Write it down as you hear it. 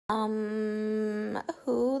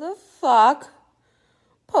Who the fuck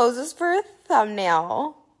poses for a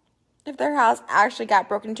thumbnail if their house actually got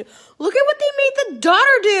broken into? Look at what they made the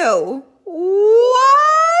daughter do. What?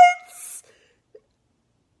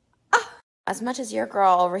 As much as your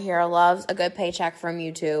girl over here loves a good paycheck from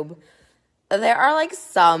YouTube, there are like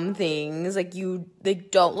some things like they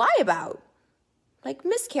don't lie about. Like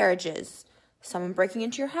miscarriages, someone breaking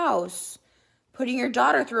into your house, putting your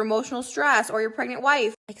daughter through emotional stress, or your pregnant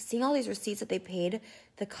wife. Like seeing all these receipts that they paid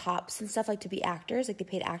the cops and stuff, like to be actors, like they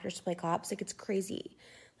paid actors to play cops, like it's crazy.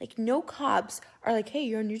 Like no cops are like, hey,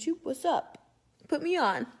 you're on YouTube, what's up? Put me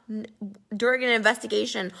on. During an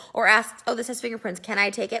investigation or asked, oh, this has fingerprints, can I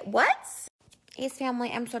take it? What? Ace family,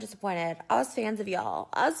 I'm so disappointed. I was fans of y'all,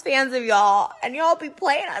 and y'all be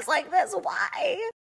playing us like this, why?